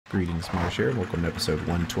Greetings, Marsh here. Welcome to episode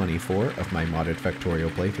 124 of my modded Factorio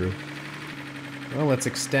playthrough. Well, let's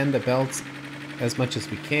extend the belts as much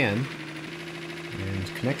as we can and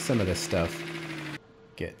connect some of this stuff.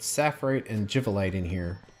 Get sapphirite and givelite in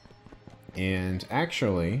here. And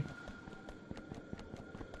actually,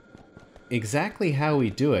 exactly how we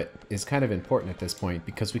do it is kind of important at this point,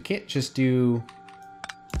 because we can't just do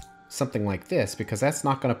something like this, because that's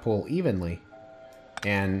not going to pull evenly.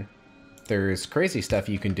 And there's crazy stuff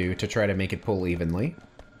you can do to try to make it pull evenly.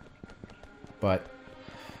 But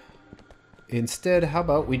instead, how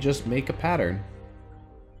about we just make a pattern?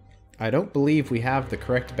 I don't believe we have the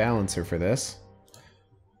correct balancer for this,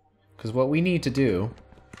 because what we need to do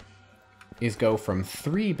is go from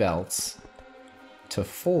 3 belts to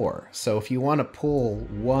 4. So if you want to pull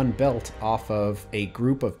one belt off of a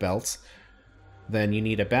group of belts, then you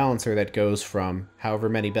need a balancer that goes from however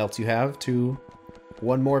many belts you have to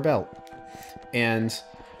one more belt. And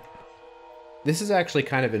this is actually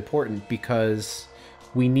kind of important because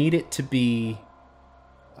we need it to be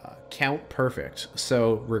count perfect.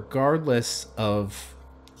 So regardless of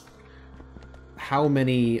how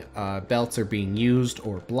many belts are being used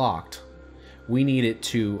or blocked, we need it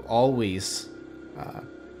to always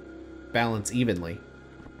balance evenly.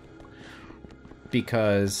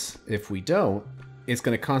 Because if we don't, it's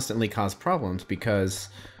going to constantly cause problems, because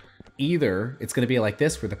either it's going to be like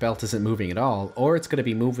this where the belt isn't moving at all, or it's going to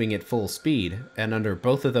be moving at full speed, and under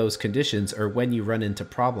both of those conditions are when you run into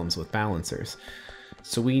problems with balancers.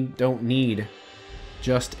 So we don't need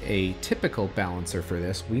just a typical balancer for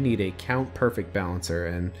this, we need a count perfect balancer,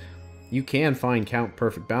 and you can find count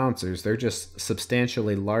perfect balancers. They're just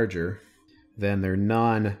substantially larger than their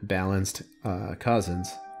non-balanced cousins,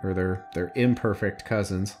 or their imperfect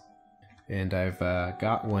cousins. And I've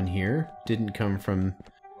got one here. Didn't come from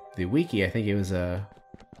the wiki, I think it was a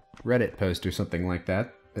Reddit post or something like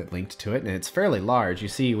that that linked to it, and it's fairly large. You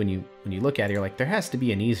see, when you look at it, you're like, there has to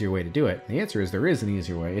be an easier way to do it. And the answer is there is an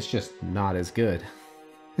easier way, it's just not as good.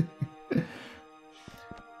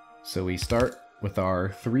 So we start with our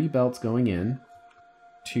 3 belts going in,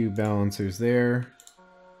 2 balancers there,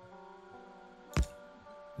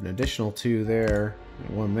 an additional 2 there,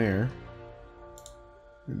 and 1 there,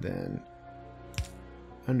 and then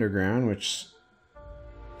underground, which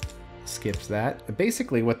skips that. And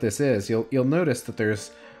basically what this is, you'll notice that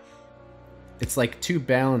it's like 2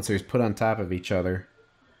 balancers put on top of each other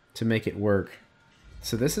to make it work.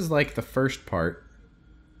 So this is like the first part.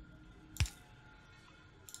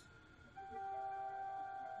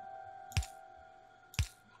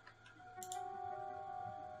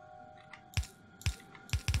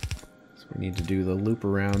 So we need to do the loop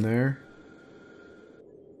around there.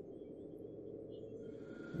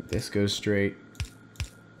 This goes straight.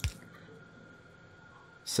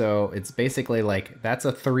 So it's basically like, that's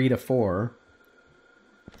a 3 to 4.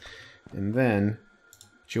 And then,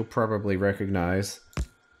 which you'll probably recognize,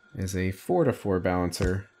 is a 4 to 4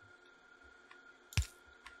 balancer.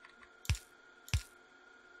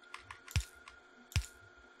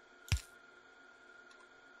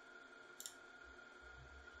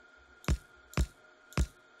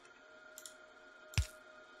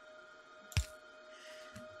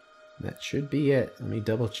 That should be it. Let me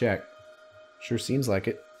double check. Sure seems like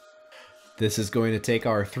it. This is going to take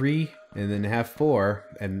our 3 and then have 4,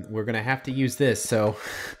 and we're going to have to use this. So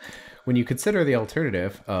when you consider the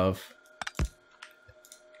alternative of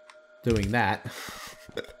doing that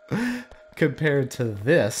compared to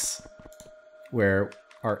this, where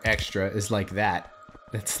our extra is like that,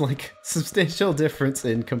 it's like substantial difference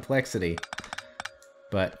in complexity.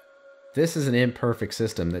 But this is an imperfect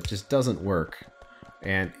system that just doesn't work,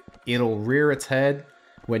 and it'll rear its head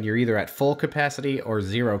when you're either at full capacity or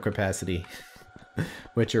 0 capacity,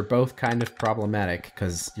 which are both kind of problematic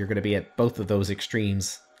because you're going to be at both of those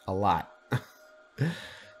extremes a lot.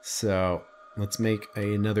 So let's make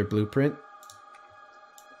another blueprint.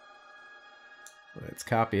 Let's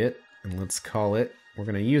copy it and let's call it. We're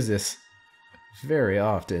going to use this very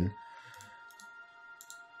often.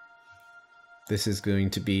 This is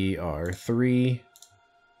going to be our 3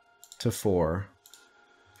 to 4.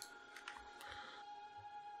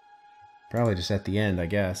 Probably just at the end, I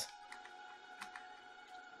guess.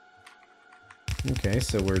 Okay,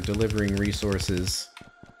 so we're delivering resources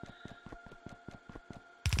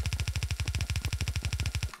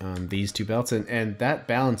on these 2 belts, and that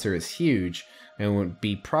balancer is huge and would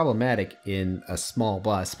be problematic in a small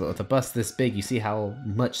bus, but with a bus this big, you see how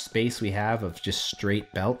much space we have of just straight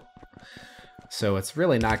belt? So it's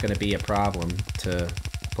really not going to be a problem to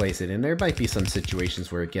place it in. There might be some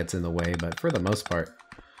situations where it gets in the way, but for the most part,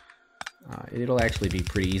 it'll actually be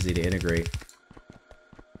pretty easy to integrate.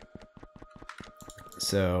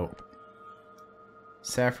 So,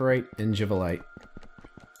 sapphirite and givelite.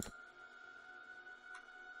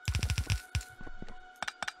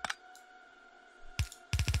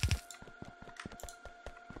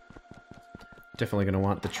 Definitely going to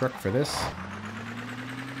want the truck for this.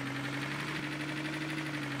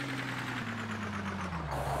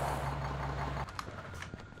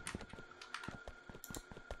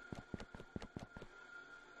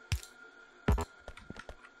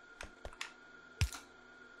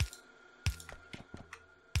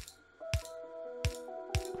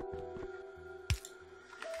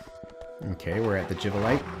 Okay, we're at the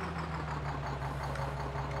givelite.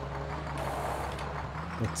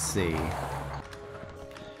 Let's see.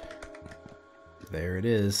 There it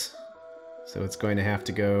is. So it's going to have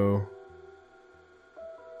to go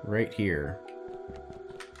right here.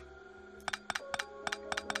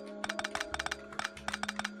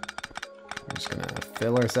 We're just going to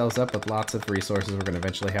fill ourselves up with lots of resources we're going to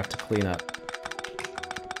eventually have to clean up.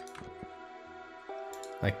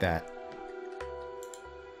 Like that.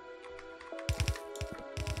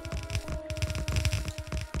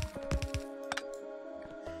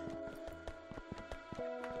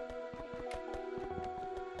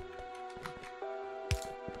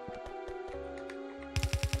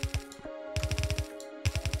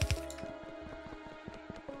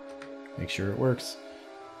 Make sure it works.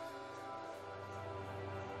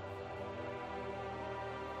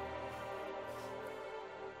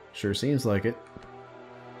 Sure seems like it.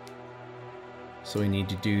 So we need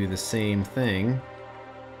to do the same thing.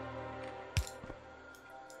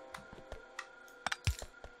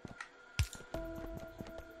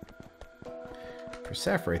 For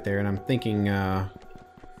Seth right there, and I'm thinking,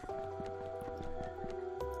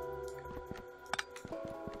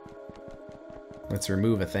 let's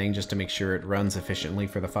remove a thing just to make sure it runs efficiently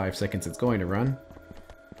for the 5 seconds it's going to run.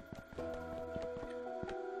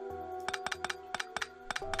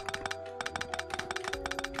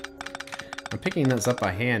 I'm picking those up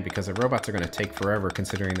by hand because the robots are going to take forever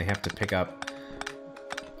considering they have to pick up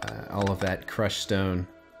all of that crushed stone.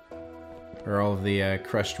 Or all of the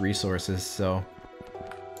crushed resources, so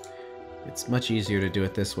it's much easier to do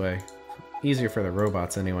it this way. Easier for the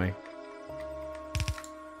robots anyway.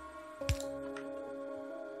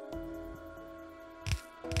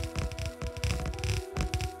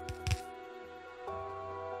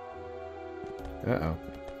 Uh-oh.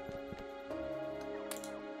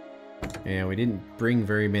 Yeah, we didn't bring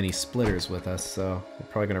very many splitters with us, so we're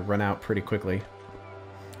probably going to run out pretty quickly.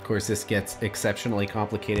 Of course, this gets exceptionally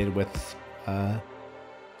complicated with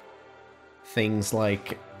things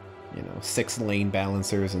like, you know, 6-lane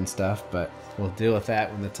balancers and stuff, but we'll deal with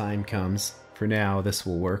that when the time comes. For now, this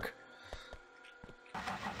will work.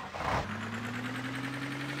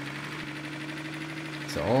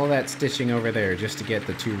 So all that stitching over there just to get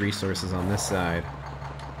the 2 resources on this side.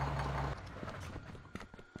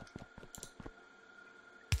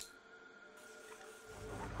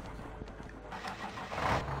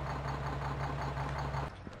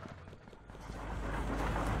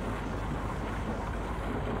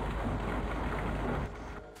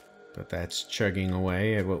 But that's chugging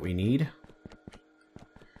away at what we need.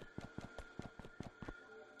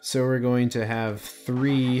 So we're going to have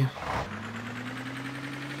 3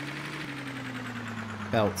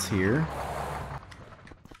 belts here.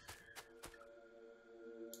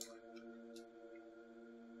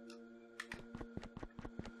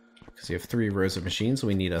 Because you have 3 rows of machines,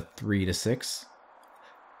 we need a 3 to 6.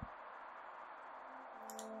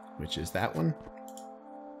 Which is that one.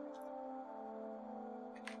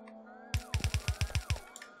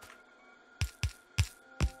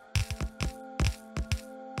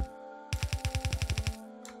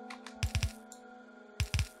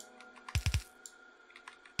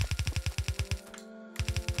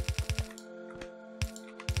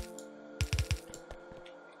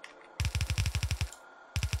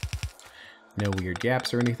 No weird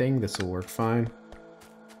gaps or anything, this will work fine.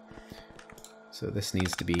 So this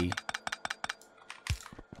needs to be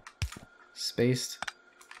spaced.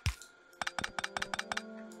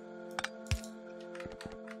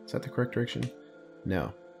 Is that the correct direction?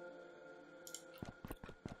 No.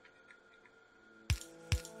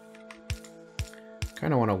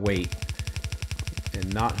 Kind of want to wait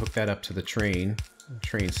and not hook that up to the train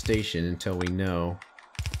station until we know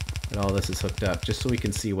that all this is hooked up, just so we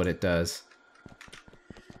can see what it does.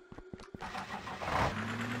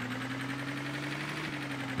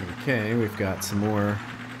 Okay, we've got some more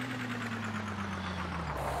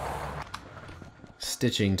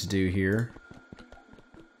stitching to do here.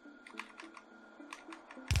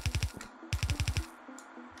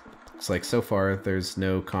 Looks like so far there's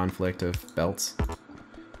no conflict of belts.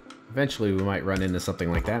 Eventually we might run into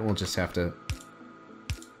something like that, and we'll just have to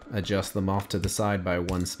adjust them off to the side by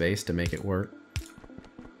one space to make it work.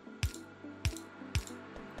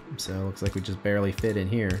 So it looks like we just barely fit in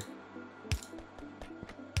here.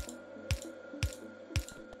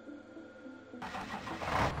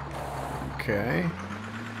 Okay.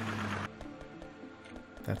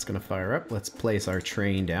 That's gonna fire up. Let's place our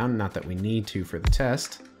train down. Not that we need to for the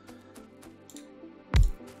test.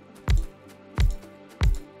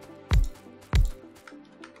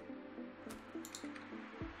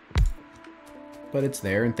 But it's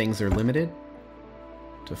there, and things are limited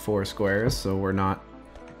to 4 squares, so we're not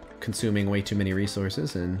consuming way too many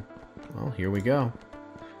resources, and, well, here we go.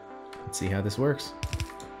 Let's see how this works.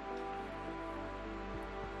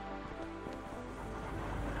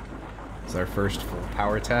 It's our first full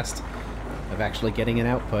power test of actually getting an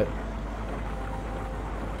output.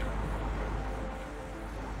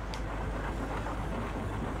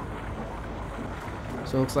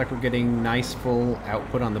 So it looks like we're getting nice full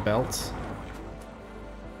output on the belts.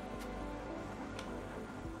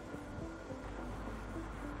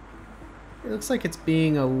 It looks like it's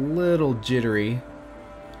being a little jittery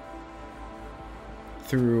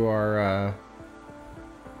through our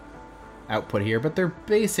output here, but they're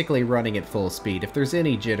basically running at full speed. If there's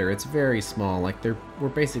any jitter, it's very small. Like we're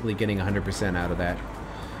basically getting 100% out of that.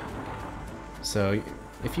 So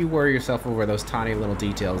if you worry yourself over those tiny little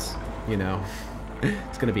details, you know,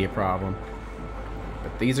 it's going to be a problem.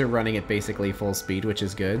 But these are running at basically full speed, which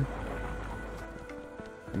is good.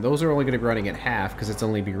 And those are only going to be running at half because it's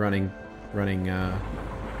only be running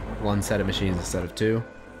one set of machines instead of 2,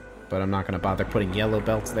 but I'm not going to bother putting yellow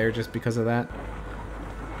belts there just because of that.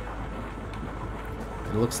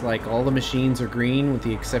 It looks like all the machines are green with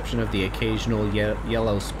the exception of the occasional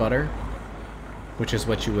yellow sputter, which is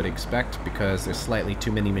what you would expect because there's slightly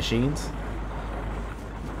too many machines.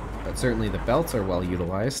 But certainly the belts are well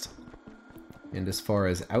utilized. And as far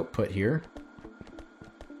as output here,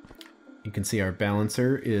 you can see our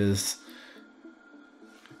balancer is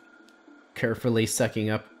carefully sucking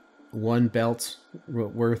up 1 belt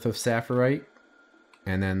worth of saffrite,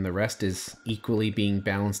 and then the rest is equally being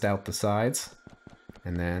balanced out the sides,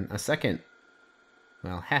 and then a second,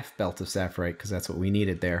 well, half belt of saffrite, because that's what we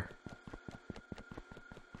needed there.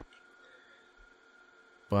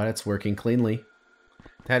 But it's working cleanly.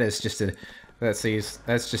 That is just that's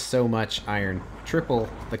just so much iron. Triple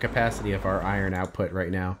the capacity of our iron output right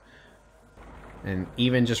now. And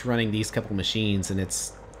even just running these couple machines, and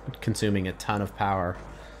it's consuming a ton of power.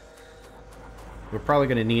 We're probably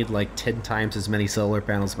going to need like 10 times as many solar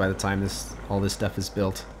panels by the time all this stuff is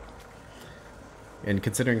built. And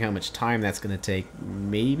considering how much time that's going to take,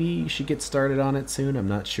 maybe you should get started on it soon. I'm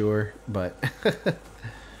not sure, but the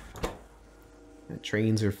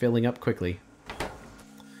trains are filling up quickly.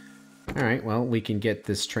 Alright, well, we can get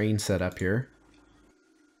this train set up here.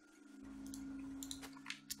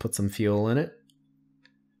 Let's put some fuel in it.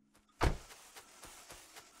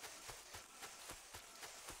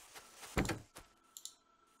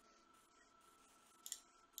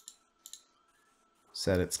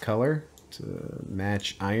 Set its color to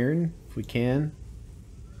match iron, if we can.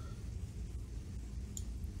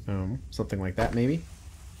 Something like that, maybe.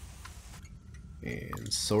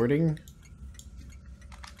 And sorting.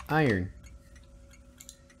 Iron.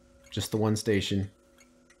 Just the one station.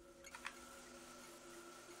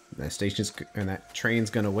 That train's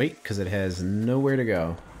gonna wait because it has nowhere to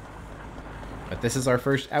go. But this is our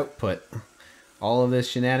first output. All of this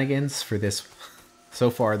shenanigans for this, so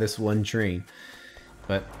far, this one train.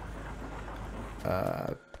 But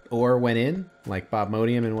ore went in, like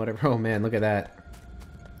bobmodium and whatever. Oh man, look at that.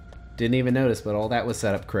 Didn't even notice, but all that was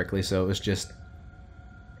set up correctly, so it was just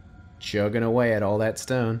chugging away at all that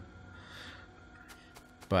stone.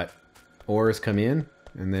 But ores come in,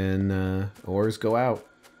 and then ores go out,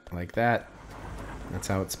 like that. That's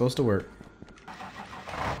how it's supposed to work.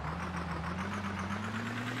 I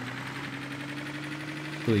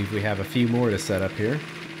believe we have a few more to set up here.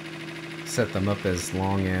 Set them up as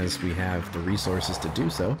long as we have the resources to do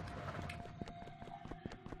so.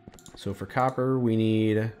 So for copper, we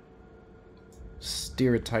need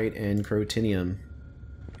stereotyte and crotinium.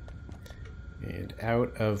 And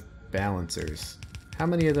out of balancers. How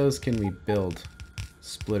many of those can we build?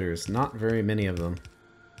 Splitters. Not very many of them.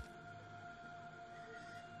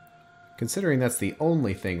 Considering that's the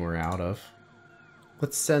only thing we're out of,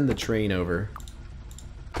 let's send the train over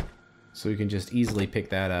so we can just easily pick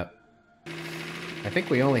that up. I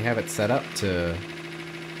think we only have it set up to...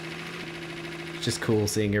 It's just cool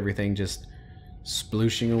seeing everything just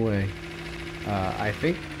splooshing away. I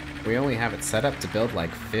think we only have it set up to build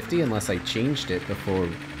like 50 unless I changed it before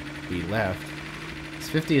speed left. This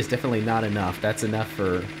 50 is definitely not enough. That's enough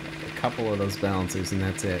for a couple of those balancers, and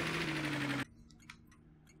that's it.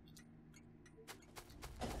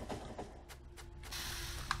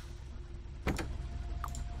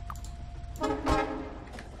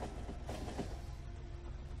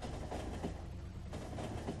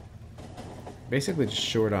 Basically just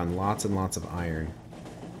short on lots and lots of iron.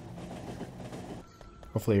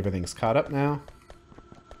 Hopefully everything's caught up now.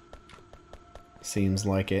 Seems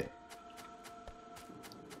like it.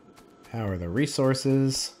 How are the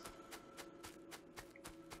resources?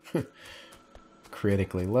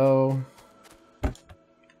 Critically low. Well,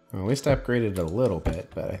 at least I upgraded it a little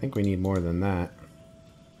bit, but I think we need more than that.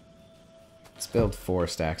 Let's build 4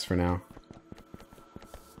 stacks for now.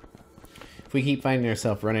 If we keep finding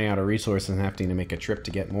ourselves running out of resources and having to make a trip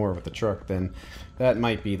to get more with the truck, then that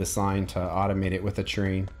might be the sign to automate it with a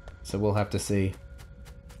train. So we'll have to see.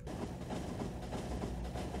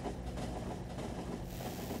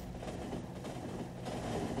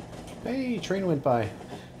 Hey, train went by.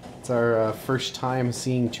 It's our first time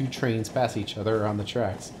seeing 2 trains pass each other on the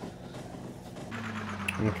tracks.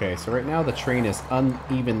 Okay, so right now the train is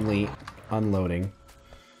unevenly unloading.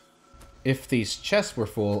 If these chests were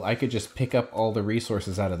full, I could just pick up all the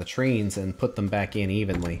resources out of the trains and put them back in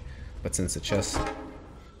evenly. But since the chests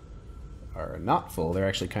are not full, they're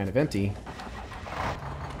actually kind of empty.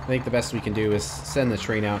 I think the best we can do is send the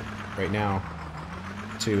train out right now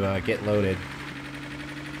to get loaded.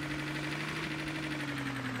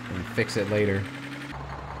 And fix it later.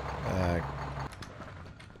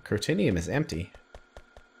 Crotinium is empty.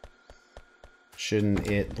 Shouldn't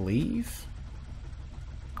it leave?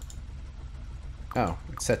 Oh,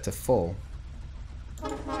 it's set to full.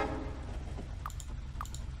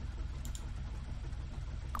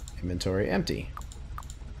 Inventory empty.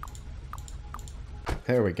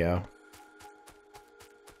 There we go.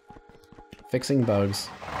 Fixing bugs.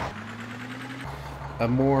 A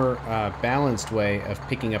more balanced way of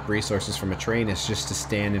picking up resources from a train is just to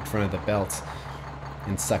stand in front of the belts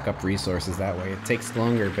and suck up resources that way. It takes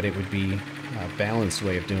longer, but it would be a balanced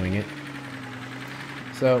way of doing it.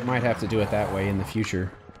 So might have to do it that way in the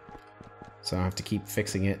future. So I'll have to keep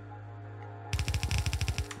fixing it.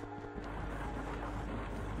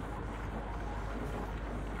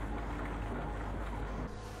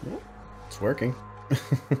 It's working.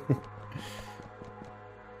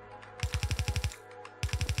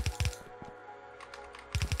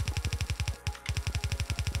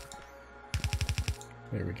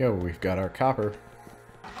 There we go, we've got our copper.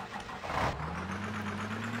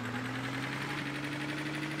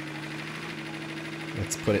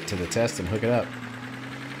 Let's put it to the test and hook it up.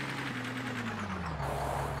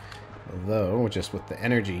 Although, just with the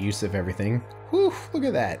energy use of everything, whew, look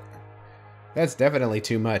at that. That's definitely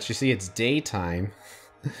too much. You see, it's daytime,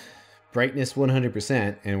 brightness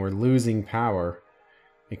 100%, and we're losing power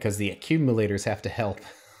because the accumulators have to help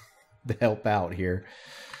out here.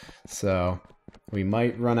 So we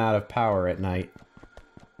might run out of power at night.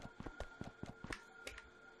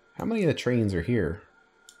 How many of the trains are here?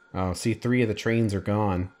 Oh, see, 3 of the trains are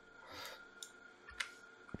gone.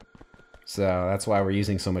 So that's why we're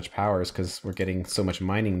using so much power, is because we're getting so much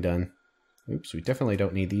mining done. Oops, we definitely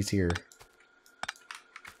don't need these here.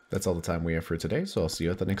 That's all the time we have for today, so I'll see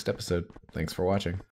you at the next episode. Thanks for watching.